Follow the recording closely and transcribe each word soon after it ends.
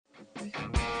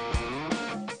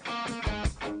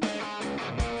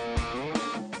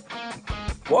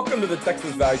Welcome to the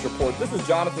Texas Values Report. This is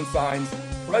Jonathan Saenz,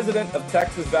 President of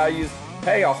Texas Values.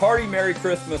 Hey, a hearty Merry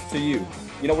Christmas to you.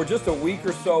 You know, we're just a week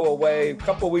or so away, a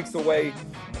couple of weeks away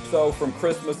so from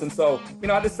Christmas. And so,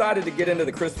 I decided to get into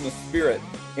the Christmas spirit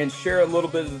and share a little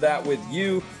bit of that with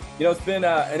you. It's been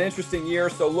an interesting year.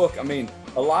 So look,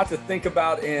 a lot to think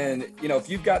about. And, if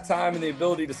you've got time and the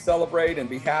ability to celebrate and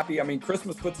be happy,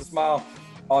 Christmas puts a smile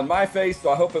on my face. So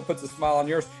I hope it puts a smile on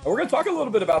yours. And we're going to talk a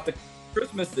little bit about the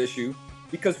Christmas issue,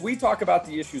 because we talk about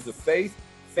the issues of faith,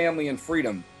 family, and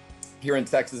freedom here in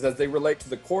Texas as they relate to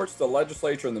the courts, the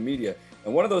legislature, and the media.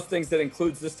 And one of those things that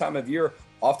includes this time of year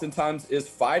oftentimes is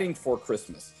fighting for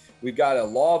Christmas. We've got a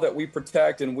law that we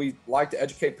protect, and we like to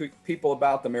educate people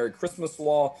about the Merry Christmas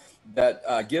law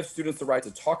that gives students the right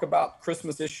to talk about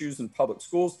Christmas issues in public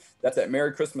schools. That's at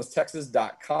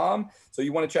merrychristmastexas.com. So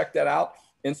you want to check that out.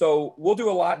 And so we'll do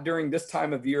a lot during this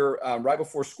time of year, right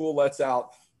before school lets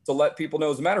out, to let people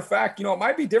know. As a matter of fact, it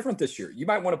might be different this year. You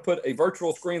might want to put a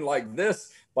virtual screen like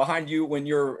this behind you when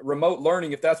you're remote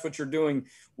learning, if that's what you're doing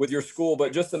with your school.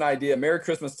 But just an idea,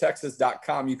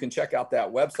 merrychristmastexas.com. You can check out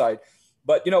that website.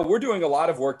 But, we're doing a lot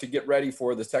of work to get ready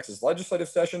for this Texas legislative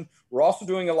session. We're also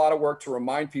doing a lot of work to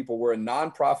remind people we're a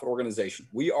nonprofit organization.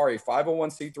 We are a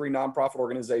 501c3 nonprofit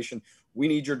organization. We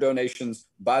need your donations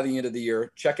by the end of the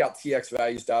year. Check out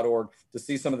txvalues.org to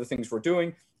see some of the things we're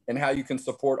doing and how you can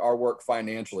support our work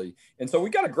financially. And so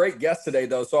we got a great guest today,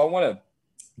 though. So I want to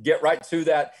get right to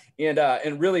that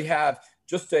and really have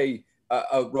just a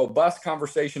robust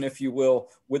conversation, if you will,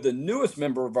 with the newest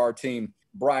member of our team,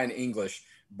 Brian English.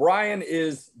 Brian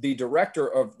is the director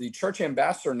of the Church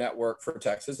Ambassador Network for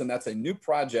Texas, and that's a new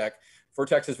project for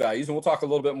Texas Values. And we'll talk a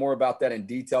little bit more about that in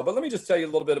detail. But let me just tell you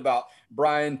a little bit about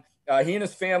Brian. He and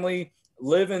his family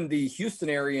live in the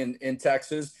Houston area in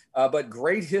Texas, but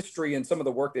great history in some of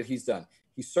the work that he's done.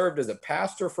 He served as a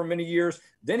pastor for many years.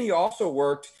 Then he also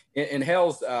worked in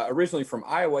hails originally from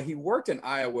Iowa. He worked in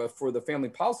Iowa for the Family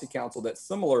Policy Council that's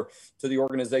similar to the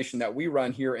organization that we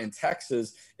run here in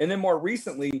Texas. And then more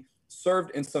recently served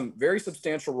in some very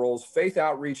substantial roles, faith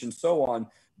outreach and so on,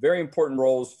 very important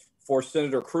roles for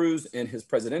Senator Cruz in his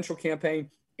presidential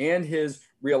campaign and his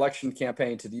reelection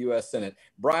campaign to the U.S. Senate.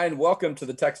 Brian, welcome to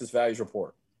the Texas Values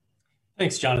Report.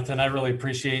 Thanks, Jonathan. I really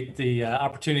appreciate the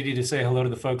opportunity to say hello to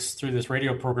the folks through this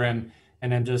radio program.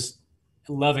 And I'm just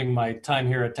loving my time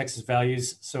here at Texas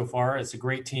Values so far. It's a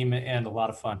great team and a lot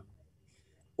of fun.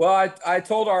 Well, I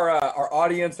told our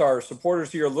audience, our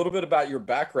supporters here, a little bit about your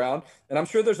background, and I'm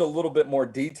sure there's a little bit more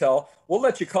detail. We'll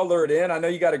let you color it in. I know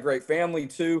you got a great family,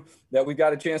 too, that we've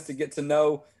got a chance to get to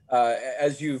know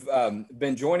as you've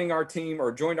been joining our team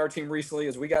or joined our team recently,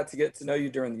 as we got to get to know you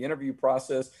during the interview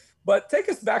process. But take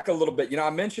us back a little bit.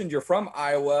 I mentioned you're from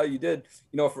Iowa. You did,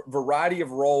 a variety of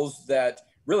roles that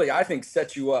really, I think,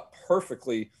 set you up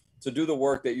perfectly to do the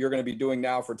work that you're going to be doing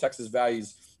now for Texas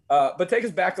Values. But take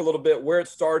us back a little bit, where it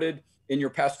started in your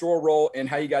pastoral role and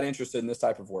how you got interested in this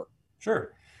type of work.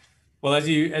 Sure. Well, as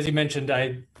you mentioned,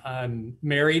 I'm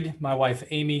married. My wife,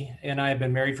 Amy, and I have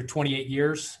been married for 28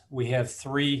 years. We have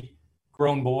 3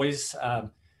 grown boys.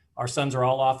 Our sons are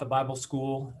all off at Bible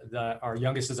school. Our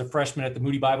youngest is a freshman at the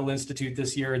Moody Bible Institute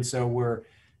this year. And so we're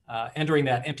entering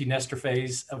that empty nester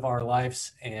phase of our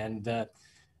lives, and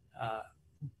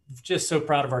just so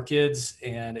proud of our kids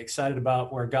and excited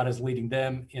about where God is leading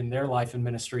them in their life and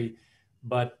ministry.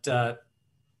 But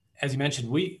as you mentioned,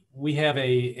 we have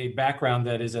a background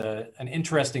that is an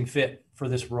interesting fit for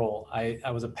this role.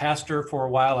 I was a pastor for a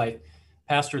while. I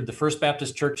pastored the First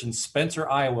Baptist Church in Spencer,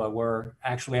 Iowa, where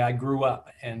actually I grew up.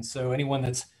 And so anyone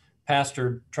that's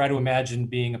pastored, try to imagine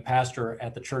being a pastor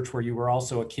at the church where you were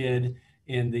also a kid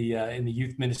in the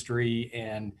youth ministry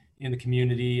and in the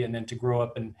community, and then to grow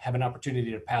up and have an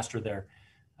opportunity to pastor there.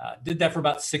 Did that for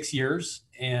about 6 years.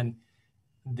 And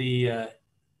the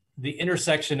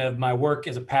intersection of my work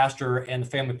as a pastor and the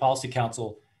Family Policy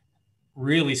Council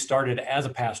really started as a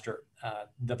pastor.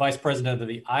 The vice president of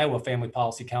the Iowa Family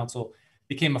Policy Council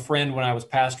became a friend when I was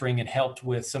pastoring and helped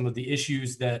with some of the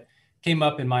issues that came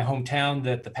up in my hometown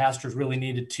that the pastors really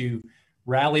needed to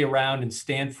rally around and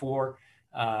stand for.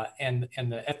 And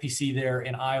the FPC there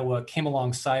in Iowa came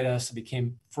alongside us,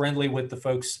 became friendly with the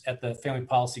folks at the Family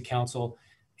Policy Council.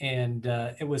 And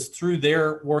it was through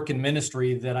their work in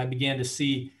ministry that I began to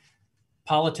see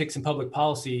politics and public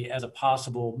policy as a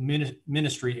possible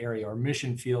ministry area or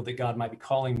mission field that God might be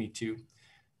calling me to.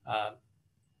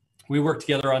 We worked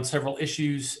together on several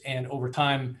issues, and over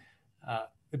time,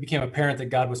 it became apparent that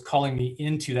God was calling me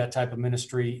into that type of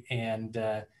ministry, and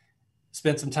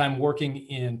spent some time working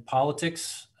in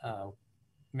politics,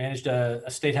 managed a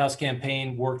state house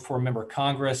campaign, worked for a member of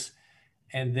Congress,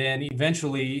 And then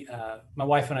eventually, my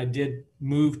wife and I did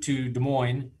move to Des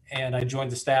Moines, and I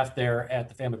joined the staff there at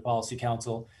the Family Policy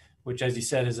Council, which, as you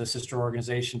said, is a sister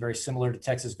organization very similar to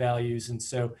Texas Values. And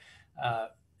so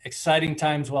exciting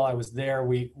times while I was there.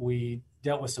 We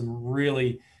dealt with some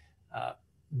really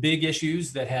big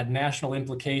issues that had national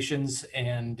implications,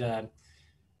 and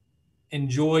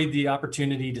enjoyed the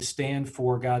opportunity to stand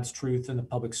for God's truth in the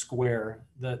public square.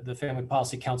 The Family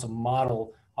Policy Council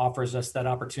model offers us that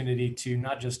opportunity to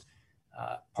not just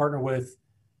partner with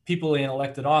people in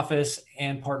elected office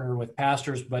and partner with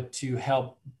pastors, but to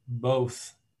help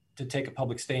both to take a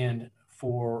public stand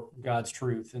for God's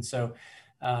truth. And so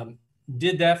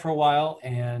did that for a while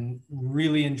and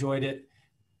really enjoyed it.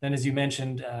 Then, as you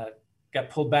mentioned, got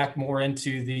pulled back more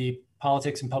into the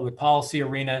politics and public policy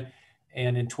arena.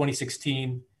 And in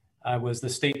 2016, I was the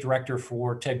state director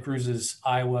for Ted Cruz's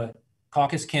Iowa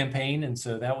caucus campaign. And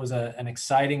so that was an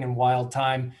exciting and wild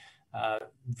time,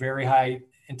 very high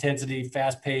intensity,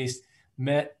 fast paced,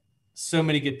 met so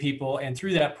many good people. And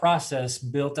through that process,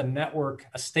 built a network,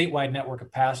 a statewide network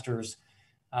of pastors.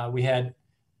 We had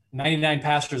 99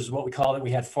 pastors is what we called it.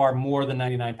 We had far more than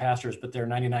 99 pastors, but there are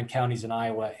 99 counties in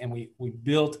Iowa. And we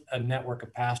built a network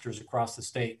of pastors across the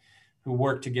state who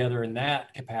worked together in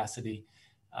that capacity.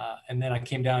 And then I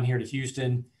came down here to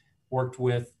Houston, worked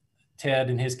with Ted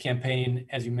and his campaign,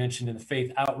 as you mentioned, in the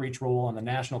faith outreach role on the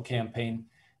national campaign,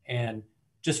 and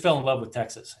just fell in love with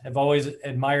Texas. I've always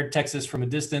admired Texas from a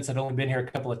distance. I'd only been here a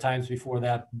couple of times before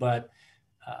that, but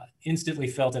instantly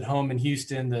felt at home in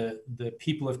Houston. The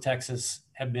people of Texas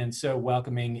have been so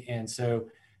welcoming. And so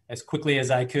as quickly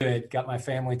as I could, got my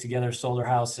family together, sold our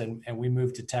house, and we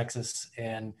moved to Texas.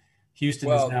 And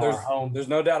Houston is now our home. There's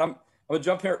no doubt. I'm going to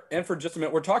jump here in for just a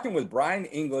minute. We're talking with Brian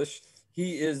English.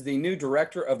 He is the new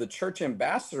director of the Church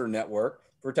Ambassador Network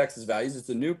for Texas Values. It's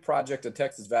a new project of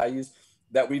Texas Values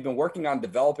that we've been working on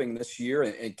developing this year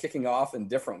and kicking off in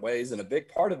different ways. And a big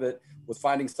part of it was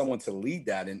finding someone to lead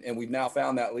that. And we've now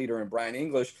found that leader in Brian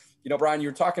English. You know, Brian,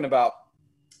 you're talking about,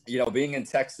 you know, being in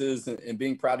Texas and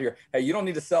being proud to hear, hey, you don't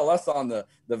need to sell us on the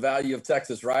value of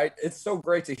Texas, right? It's so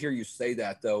great to hear you say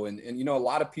that, though. And you know, a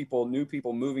lot of people, new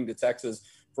people moving to Texas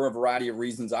for a variety of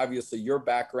reasons. Obviously, your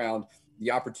background,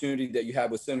 the opportunity that you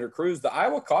had with Senator Cruz, the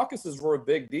Iowa caucuses were a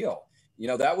big deal. You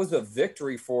know, that was a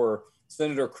victory for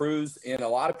Senator Cruz, and a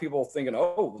lot of people thinking,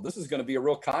 oh, this is going to be a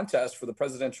real contest for the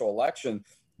presidential election.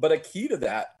 But a key to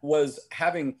that was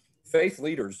having faith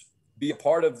leaders be a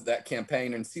part of that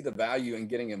campaign and see the value in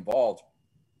getting involved.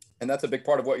 And that's a big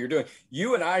part of what you're doing.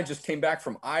 You and I just came back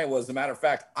from Iowa. As a matter of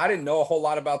fact, I didn't know a whole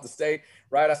lot about the state,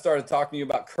 right? I started talking to you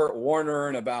about Kurt Warner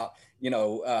and about, you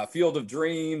know, Field of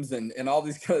Dreams and all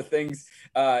these kind of things.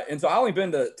 And so I only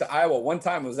been to Iowa one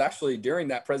time. It was actually during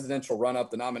that presidential run-up,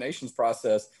 the nominations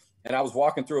process. And I was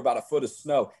walking through about a foot of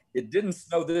snow. It didn't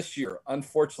snow this year,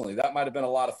 unfortunately. That might have been a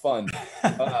lot of fun.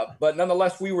 But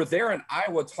nonetheless, we were there in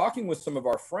Iowa talking with some of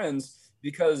our friends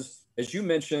because, as you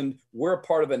mentioned, we're a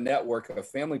part of a network of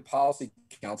family policy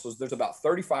councils. There's about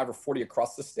 35 or 40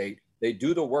 across the state. They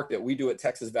do the work that we do at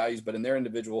Texas Values, but in their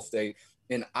individual state.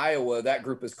 In Iowa, that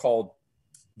group is called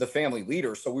the Family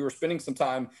Leaders. So we were spending some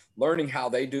time learning how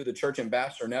they do the Church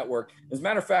Ambassador Network. As a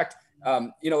matter of fact,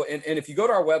 you know, and if you go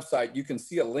to our website, you can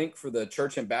see a link for the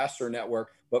Church Ambassador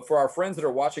Network. But for our friends that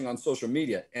are watching on social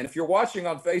media, and if you're watching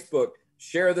on Facebook,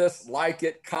 share this, like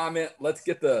it, comment. Let's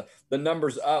get the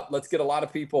numbers up. Let's get a lot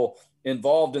of people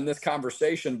involved in this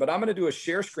conversation. But I'm going to do a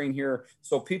share screen here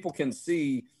so people can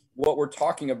see what we're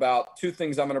talking about. Two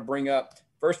things I'm going to bring up.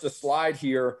 First, a slide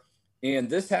here. And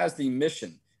this has the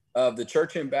mission of the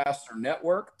Church Ambassador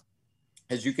Network.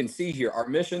 As you can see here, our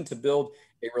mission to build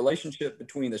a relationship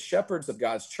between the shepherds of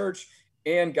God's church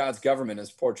and God's government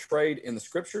is portrayed in the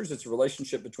scriptures. It's a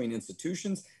relationship between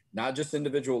institutions, not just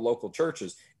individual local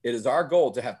churches. It is our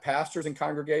goal to have pastors and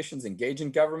congregations engage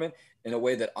in government in a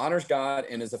way that honors God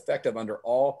and is effective under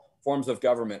all forms of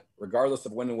government, regardless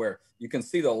of when and where. You can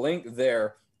see the link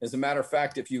there. As a matter of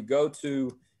fact, if you go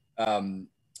to, let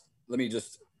me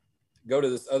just go to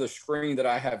this other screen that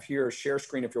I have here, share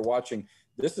screen if you're watching.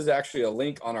 This is actually a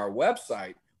link on our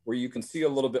website where you can see a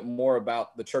little bit more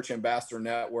about the Church Ambassador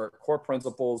Network, core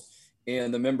principles,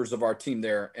 and the members of our team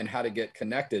there and how to get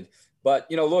connected. But,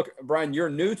 you know, look, Brian, you're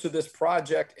new to this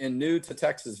project and new to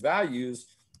Texas Values,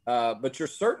 but you're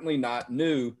certainly not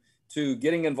new to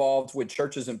getting involved with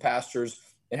churches and pastors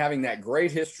and having that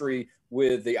great history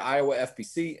with the Iowa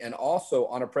FPC and also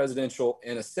on a presidential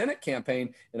and a Senate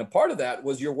campaign. And a part of that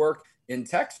was your work in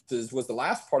Texas, was the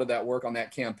last part of that work on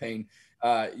that campaign.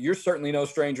 You're certainly no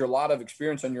stranger, a lot of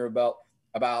experience on your belt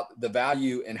about the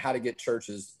value and how to get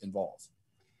churches involved.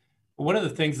 One of the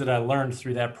things that I learned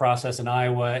through that process in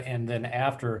Iowa and then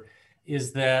after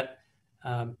is that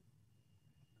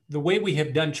the way we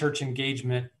have done church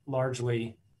engagement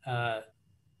largely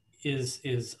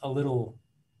is a little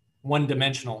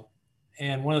one-dimensional.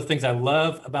 And one of the things I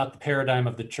love about the paradigm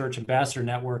of the Church Ambassador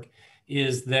Network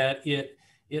is that it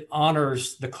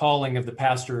honors the calling of the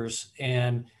pastors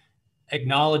and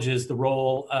acknowledges the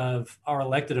role of our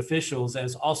elected officials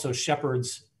as also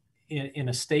shepherds in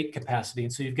a state capacity.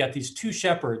 And so you've got these two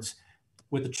shepherds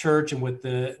with the church and with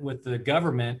the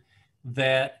government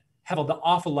that have an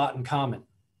awful lot in common.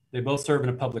 They both serve in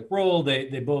a public role.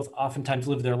 They both oftentimes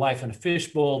live their life in a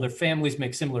fishbowl. Their families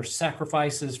make similar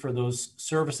sacrifices for those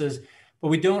services, but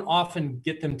we don't often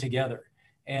get them together.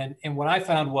 And what I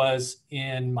found was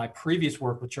in my previous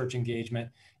work with church engagement,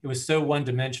 it was so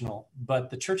one-dimensional, but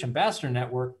the Church Ambassador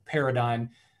Network paradigm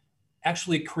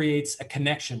actually creates a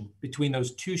connection between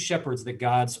those two shepherds that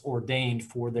God's ordained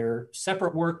for their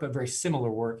separate work, but very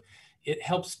similar work. It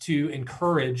helps to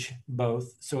encourage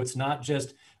both. So it's not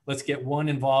just let's get one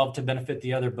involved to benefit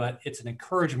the other, but it's an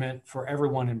encouragement for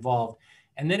everyone involved.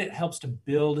 And then it helps to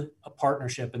build a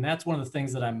partnership. And that's one of the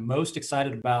things that I'm most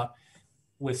excited about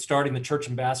with starting the Church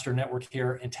Ambassador Network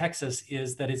here in Texas,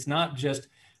 is that it's not just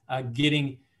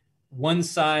getting one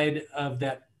side of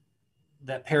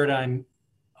that paradigm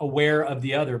aware of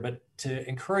the other, but to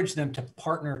encourage them to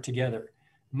partner together.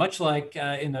 Much like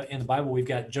in the Bible, we've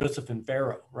got Joseph and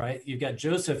Pharaoh, right? You've got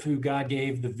Joseph, who God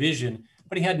gave the vision,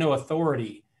 but he had no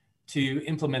authority to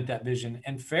implement that vision.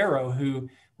 And Pharaoh, who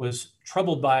was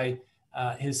troubled by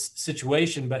his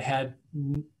situation, but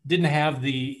didn't have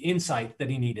the insight that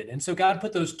he needed. And so God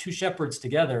put those two shepherds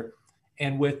together,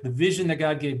 and with the vision that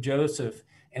God gave Joseph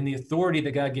and the authority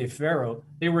that God gave Pharaoh,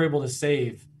 they were able to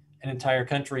save an entire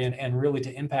country and really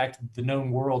to impact the known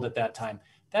world at that time.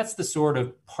 That's the sort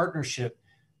of partnership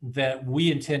that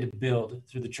we intend to build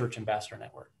through the Church Ambassador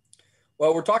Network.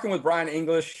 Well, we're talking with Brian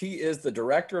English. He is the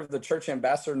director of the Church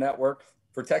Ambassador Network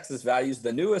for Texas Values,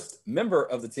 the newest member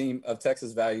of the team of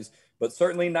Texas Values, but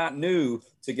certainly not new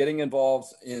to getting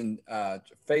involved in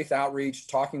faith outreach,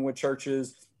 talking with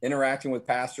churches, interacting with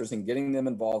pastors, and getting them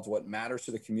involved what matters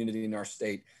to the community in our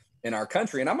state, in our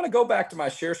country. And I'm going to go back to my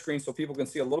share screen so people can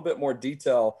see a little bit more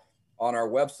detail on our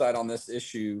website on this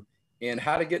issue and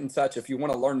how to get in touch if you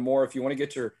want to learn more, if you want to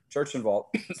get your church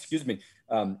involved. Excuse me.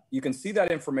 You can see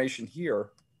that information here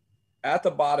at the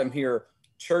bottom here,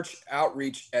 church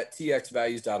outreach at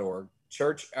txvalues.org,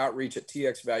 church outreach at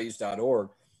txvalues.org.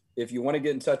 If you want to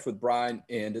get in touch with Brian,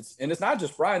 and it's not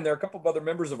just Brian, there are a couple of other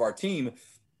members of our team.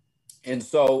 And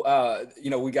so,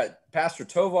 we got Pastor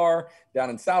Tovar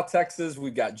down in South Texas.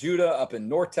 We've got Judah up in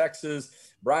North Texas.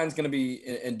 Brian's going to be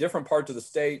in different parts of the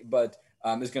state, but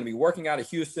is going to be working out of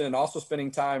Houston and also spending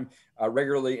time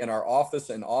regularly in our office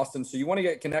in Austin. So you want to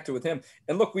get connected with him.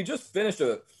 And look, we just finished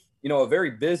a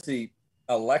very busy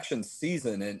election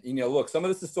season. And, look, some of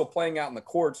this is still playing out in the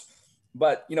courts,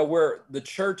 but, where the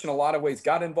church in a lot of ways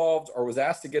got involved or was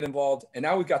asked to get involved. And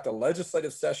now we've got the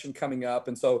legislative session coming up.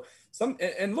 And so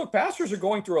look, pastors are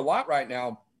going through a lot right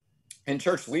now, and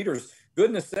church leaders,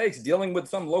 goodness sakes, dealing with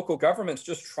some local governments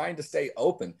just trying to stay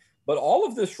open. But all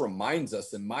of this reminds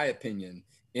us, in my opinion,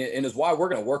 and is why we're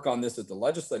going to work on this at the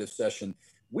legislative session,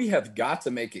 we have got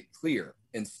to make it clear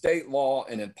in state law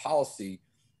and in policy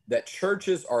that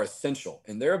churches are essential,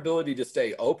 and their ability to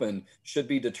stay open should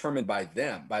be determined by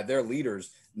them, by their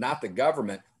leaders, not the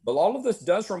government. But all of this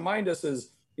does remind us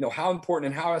how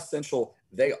important and how essential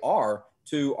they are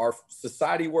to our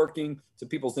society working, to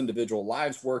people's individual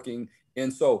lives working.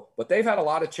 And so, but they've had a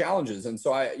lot of challenges. And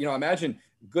so I imagine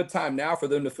good time now for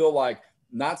them to feel like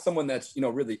not someone that's,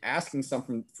 really asking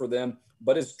something for them,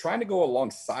 but is trying to go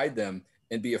alongside them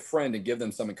and be a friend and give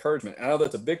them some encouragement. And I know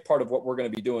that's a big part of what we're going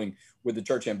to be doing with the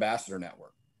Church Ambassador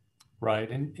Network. Right.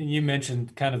 And you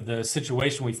mentioned kind of the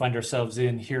situation we find ourselves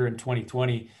in here in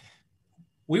 2020.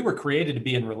 We were created to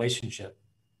be in relationship.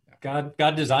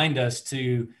 God designed us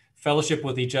to fellowship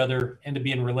with each other and to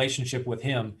be in relationship with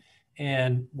him.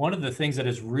 And one of the things that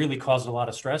has really caused a lot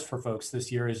of stress for folks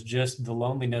this year is just the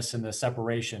loneliness and the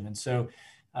separation. And so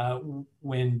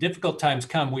when difficult times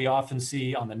come, we often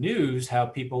see on the news how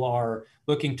people are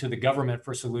looking to the government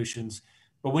for solutions.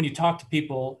 But when you talk to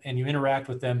people and you interact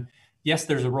with them, yes,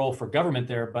 there's a role for government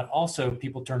there, but also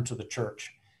people turn to the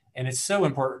church. And it's so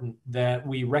important that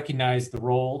we recognize the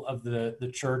role of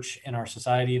the church in our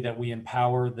society, that we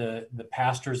empower the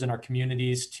pastors in our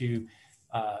communities to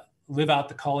live out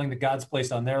the calling that God's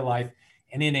placed on their life.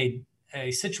 And in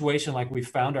a situation like we've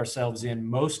found ourselves in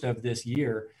most of this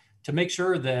year, to make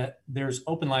sure that there's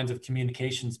open lines of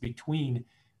communications between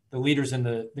the leaders in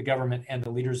the government and the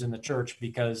leaders in the church,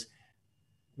 because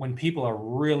when people are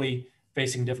really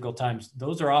facing difficult times,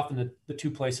 those are often the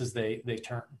two places they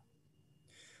turn.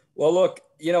 Well, look,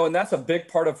 and that's a big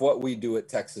part of what we do at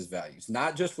Texas Values,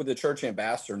 not just with the Church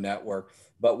Ambassador Network,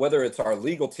 but whether it's our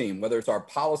legal team, whether it's our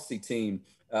policy team,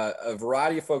 a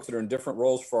variety of folks that are in different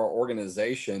roles for our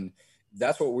organization.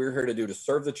 That's what we're here to do, to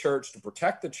serve the church, to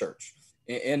protect the church,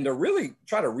 and to really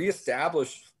try to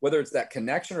reestablish whether it's that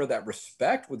connection or that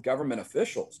respect with government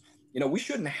officials. We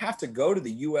shouldn't have to go to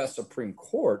the U.S. Supreme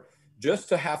Court just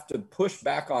to have to push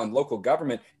back on local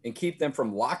government and keep them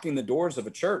from locking the doors of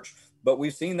a church. But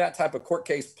we've seen that type of court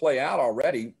case play out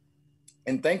already.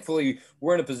 And thankfully,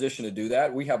 we're in a position to do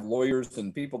that. We have lawyers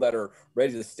and people that are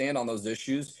ready to stand on those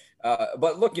issues.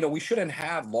 But look, we shouldn't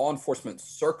have law enforcement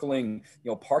circling,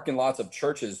 parking lots of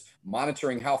churches,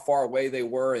 monitoring how far away they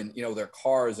were in, their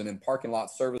cars and in parking lot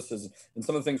services. And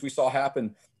some of the things we saw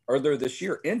happen earlier this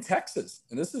year in Texas.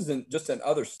 And this isn't just in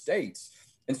other states.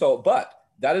 And so, but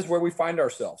that is where we find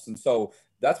ourselves. And so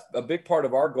that's a big part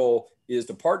of our goal, is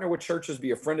to partner with churches, be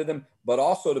a friend of them, but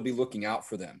also to be looking out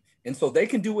for them. And so they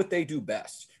can do what they do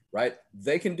best, right?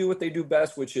 They can do what they do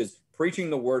best, which is preaching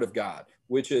the word of God,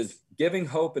 which is giving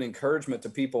hope and encouragement to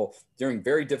people during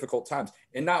very difficult times,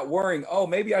 and not worrying, oh,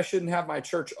 maybe I shouldn't have my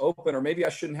church open, or maybe I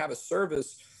shouldn't have a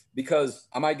service because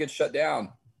I might get shut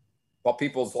down while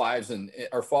people's lives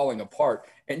are falling apart.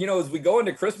 And, as we go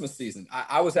into Christmas season,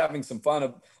 I was having some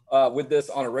fun with this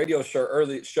on a radio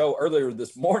show earlier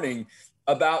this morning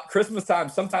about Christmas time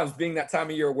sometimes being that time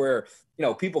of year where,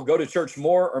 people go to church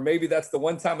more, or maybe that's the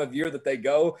one time of year that they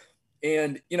go.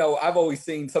 And, I've always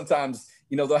seen sometimes,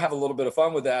 they'll have a little bit of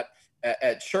fun with that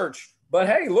at church. But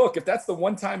hey, look, if that's the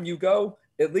one time you go,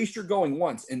 at least you're going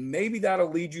once, and maybe that'll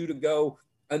lead you to go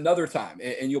another time,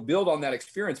 and you'll build on that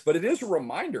experience. But it is a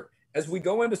reminder, as we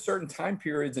go into certain time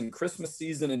periods in Christmas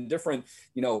season and different,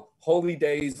 holy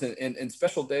days and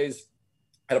special days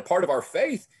at a part of our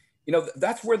faith,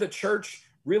 that's where the church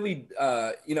really,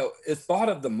 is thought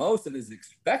of the most and is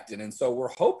expected. And so we're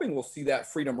hoping we'll see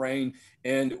that freedom reign,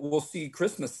 and we'll see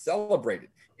Christmas celebrated.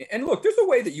 And look, there's a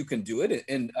way that you can do it,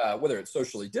 and whether it's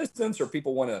socially distanced or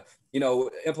people want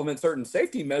to, implement certain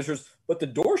safety measures, but the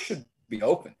door should be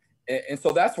open. And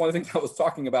so that's one of the things I was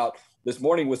talking about this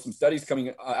morning, with some studies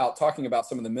coming out talking about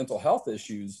some of the mental health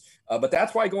issues. But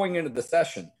that's why going into the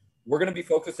session, we're going to be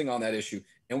focusing on that issue,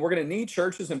 and we're going to need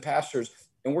churches and pastors,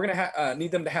 and we're going to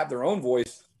need them to have their own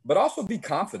voice, but also be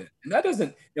confident.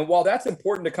 And while that's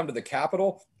important to come to the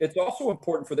Capitol, it's also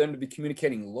important for them to be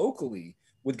communicating locally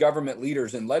with government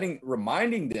leaders and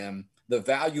reminding them the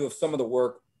value of some of the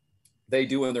work they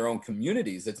do in their own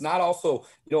communities. It's not also,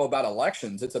 about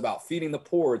elections. It's about feeding the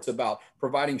poor. It's about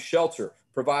providing shelter,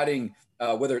 providing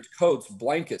whether it's coats,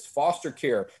 blankets, foster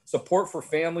care, support for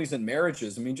families and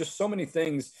marriages. I mean, just so many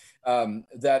things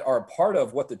that are a part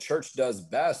of what the church does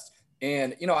best.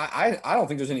 And, I don't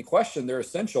think there's any question they're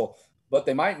essential, but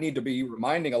they might need to be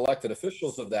reminding elected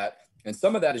officials of that. And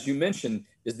some of that, as you mentioned,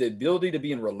 is the ability to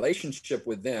be in relationship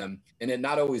with them, and it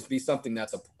not always be something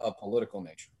that's a political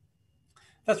nature.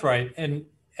 That's right. And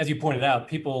as you pointed out,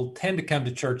 people tend to come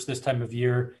to church this time of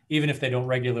year, even if they don't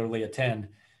regularly attend.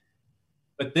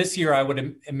 But this year, I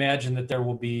would imagine that there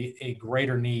will be a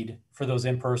greater need for those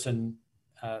in-person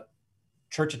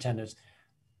church attendance.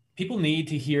 People need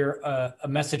to hear a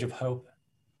message of hope.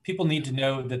 People need to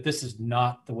know that this is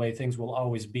not the way things will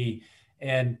always be.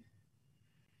 And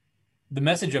the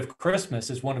message of Christmas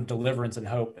is one of deliverance and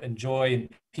hope and joy and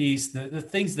peace, the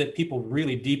things that people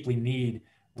really deeply need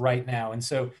right now. And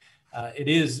so it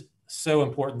is so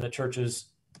important that churches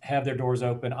have their doors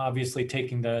open, obviously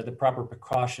taking the proper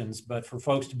precautions, but for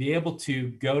folks to be able to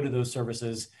go to those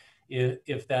services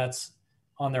if that's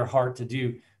on their heart to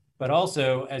do. But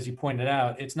also, as you pointed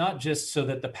out, it's not just so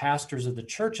that the pastors of the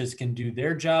churches can do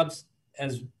their jobs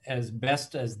as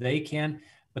best as they can,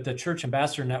 but the Church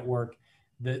Ambassador Network,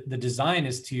 the design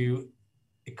is to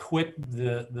equip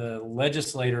the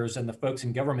legislators and the folks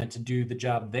in government to do the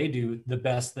job they do the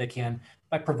best they can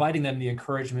by providing them the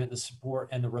encouragement, the support,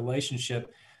 and the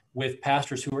relationship with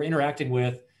pastors who are interacting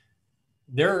with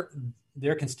their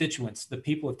constituents, the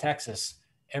people of Texas,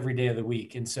 every day of the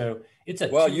week. And so it's a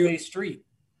two-way street.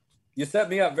 You set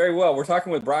me up very well. We're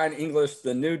talking with Brian English,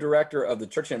 the new director of the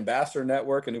Church Ambassador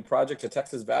Network, a new project to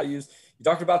Texas Values. You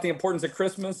talked about the importance of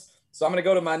Christmas. So I'm going to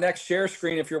go to my next share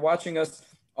screen. If you're watching us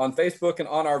on Facebook and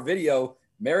on our video,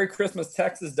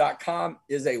 MerryChristmasTexas.com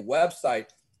is a website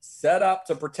set up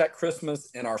to protect Christmas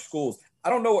in our schools. I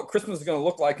don't know what Christmas is going to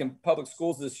look like in public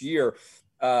schools this year.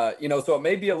 So it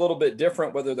may be a little bit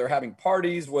different, whether they're having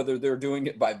parties, whether they're doing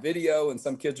it by video, and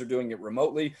some kids are doing it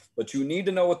remotely, but you need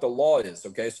to know what the law is.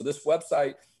 Okay. So this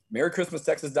website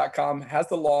MerryChristmasTexas.com has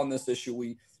the law on this issue.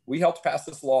 We helped pass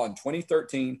this law in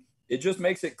 2013. It just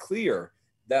makes it clear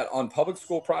that on public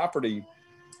school property,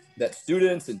 that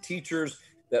students and teachers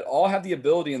that all have the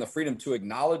ability and the freedom to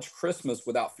acknowledge Christmas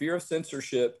without fear of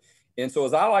censorship. And so,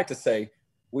 as I like to say,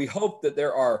 we hope that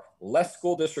there are less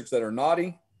school districts that are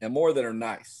naughty and more that are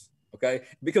nice. Okay.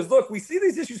 Because look, we see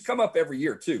these issues come up every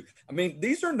year too. I mean,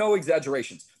 these are no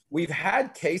exaggerations. We've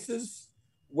had cases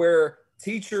where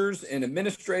teachers and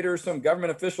administrators, some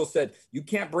government officials said, you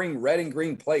can't bring red and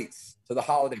green plates to the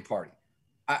holiday party.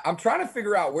 I'm trying to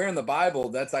figure out where in the Bible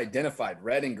that's identified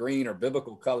red and green or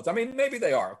biblical colors. I mean, maybe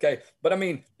they are, okay? But I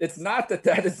mean, it's not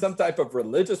that is some type of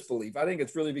religious belief. I think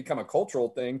it's really become a cultural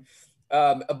thing.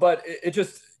 But it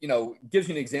just, gives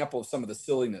you an example of some of the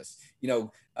silliness.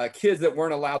 Kids that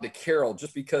weren't allowed to carol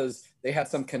just because they had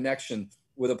some connection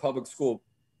with a public school.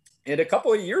 And a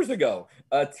couple of years ago,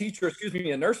 a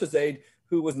nurse's aide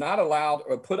who was not allowed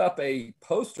or put up a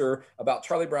poster about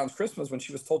Charlie Brown's Christmas when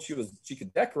she was told she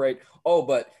could decorate. Oh,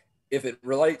 but if it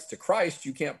relates to Christ,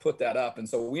 you can't put that up. And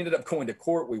so we ended up going to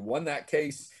court. We won that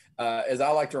case. As I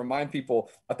like to remind people,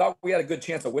 I thought we had a good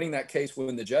chance of winning that case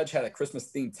when the judge had a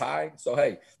Christmas themed tie. So,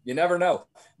 hey, you never know.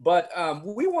 But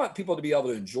we want people to be able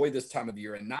to enjoy this time of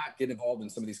year and not get involved in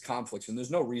some of these conflicts. And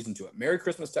there's no reason to it.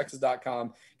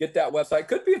 MerryChristmasTexas.com. Get that website.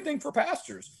 Could be a thing for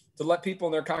pastors to let people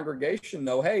in their congregation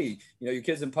know, hey, your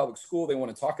kids in public school, they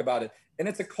want to talk about it. And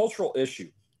it's a cultural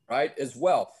issue, right, as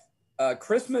well.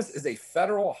 Christmas is a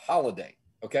federal holiday.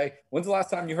 Okay. When's the last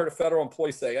time you heard a federal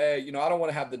employee say, hey, I don't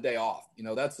want to have the day off?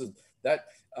 That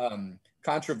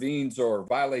contravenes or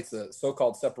violates the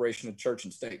so-called separation of church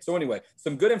and state. So anyway,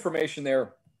 some good information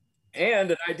there.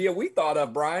 And an idea we thought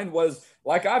of, Brian, was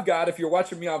like I've got, if you're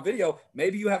watching me on video,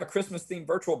 maybe you have a Christmas themed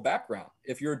virtual background.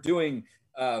 If you're doing,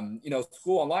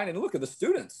 school online, and look, at the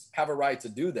students have a right to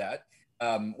do that.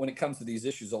 When it comes to these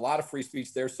issues, a lot of free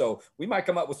speech there. So we might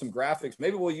come up with some graphics.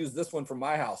 Maybe we'll use this one from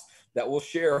my house that we'll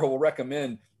share or we'll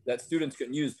recommend that students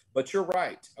can use. But you're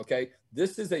right. Okay.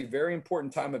 This is a very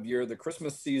important time of year. The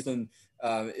Christmas season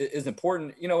is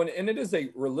important, and it is a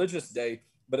religious day,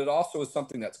 but it also is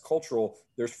something that's cultural.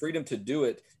 There's freedom to do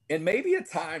it. And maybe a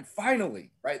time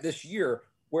finally, right, this year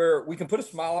where we can put a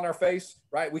smile on our face,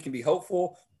 right? We can be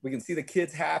hopeful. We can see the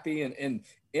kids happy. And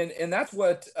that's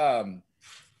what,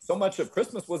 so much of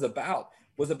Christmas was about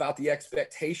the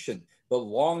expectation, the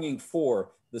longing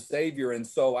for the Savior. And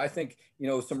so I think,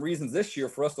 some reasons this year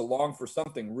for us to long for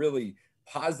something really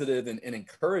positive and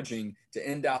encouraging to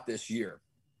end out this year.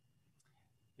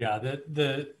 Yeah,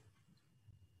 the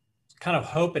kind of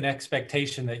hope and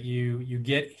expectation that you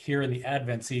get here in the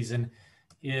Advent season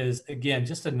is, again,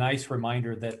 just a nice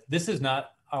reminder that this is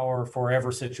not our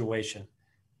forever situation.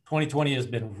 2020 has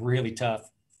been really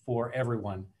tough for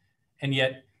everyone. And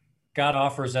yet God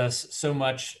offers us so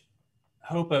much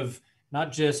hope of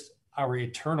not just our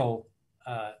eternal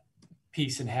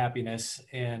peace and happiness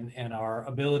and our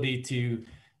ability to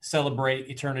celebrate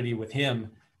eternity with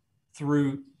him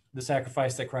through the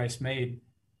sacrifice that Christ made,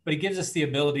 but he gives us the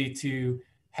ability to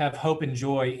have hope and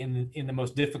joy in the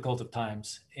most difficult of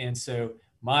times. And so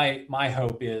my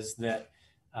hope is that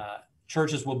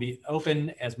churches will be open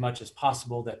as much as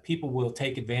possible, that people will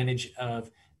take advantage of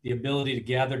the ability to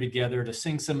gather together, to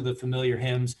sing some of the familiar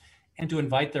hymns, and to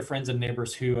invite their friends and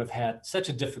neighbors who have had such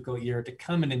a difficult year to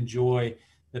come and enjoy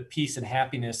the peace and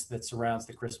happiness that surrounds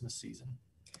the Christmas season.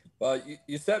 Well,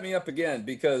 you set me up again,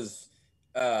 because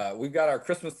we've got our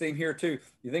Christmas theme here too.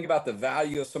 You think about the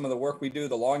value of some of the work we do,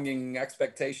 the longing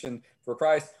expectation for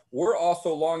Christ. We're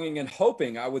also longing and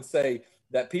hoping, I would say,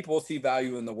 that people will see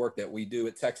value in the work that we do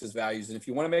at Texas Values. And if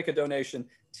you want to make a donation,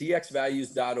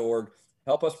 txvalues.org.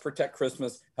 Help us protect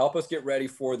Christmas. Help us get ready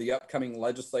for the upcoming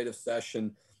legislative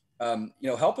session.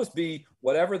 Help us be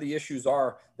whatever the issues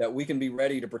are that we can be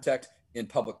ready to protect in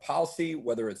public policy,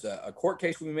 whether it's a court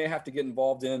case we may have to get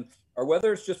involved in, or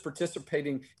whether it's just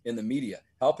participating in the media.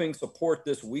 Helping support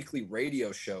this weekly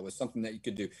radio show is something that you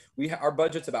could do. Our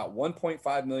budget's about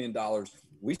 $1.5 million.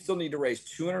 We still need to raise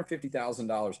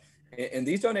 $250,000. And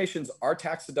these donations are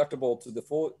tax deductible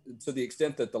to the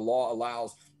extent that the law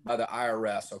allows by the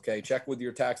IRS. Okay, check with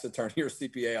your tax attorney or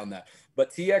CPA on that.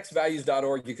 But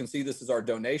txvalues.org, you can see this is our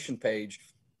donation page,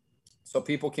 so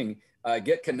people can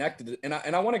get connected. And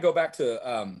I want to go back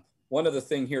to one other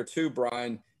thing here too,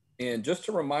 Brian, and just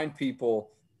to remind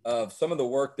people of some of the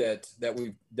work that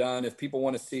we've done. If people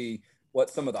want to see what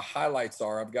some of the highlights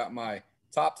are, I've got my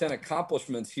top 10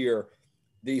 accomplishments here.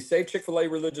 The Save Chick-fil-A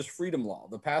Religious Freedom Law,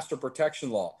 the Pastor Protection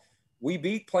Law. We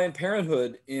beat Planned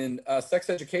Parenthood in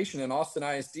sex education in Austin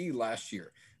ISD last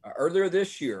year. Earlier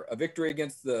this year, a victory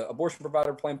against the abortion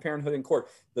provider Planned Parenthood in court.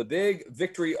 The big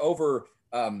victory over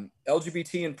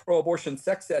LGBT and pro-abortion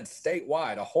sex ed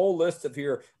statewide, a whole list of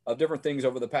different things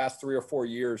over the past 3 or 4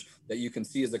 years that you can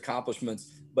see as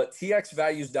accomplishments. But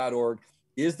txvalues.org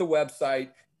is the website,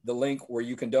 the link where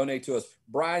you can donate to us.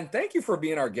 Brian, thank you for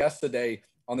being our guest today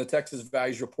on the Texas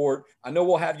Values Report. I know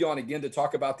we'll have you on again to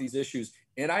talk about these issues.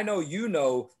 And I know you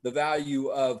know the value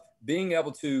of being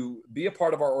able to be a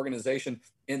part of our organization.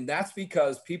 And that's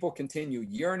because people continue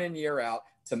year in and year out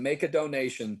to make a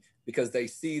donation because they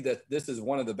see that this is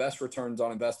one of the best returns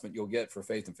on investment you'll get for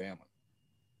faith and family.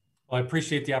 Well, I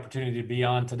appreciate the opportunity to be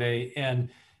on today and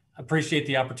appreciate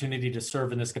the opportunity to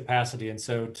serve in this capacity. And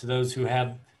so to those who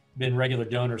have been regular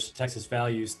donors to Texas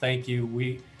Values, thank you.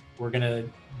 We're going to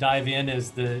dive in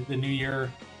as the new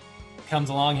year comes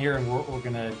along here, and we're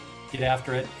going to get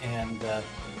after it. And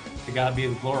to God be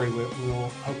the glory. We'll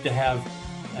hope to have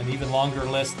an even longer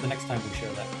list the next time we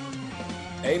share that.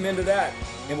 Amen to that.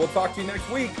 And we'll talk to you next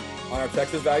week on our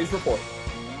Texas Values Report.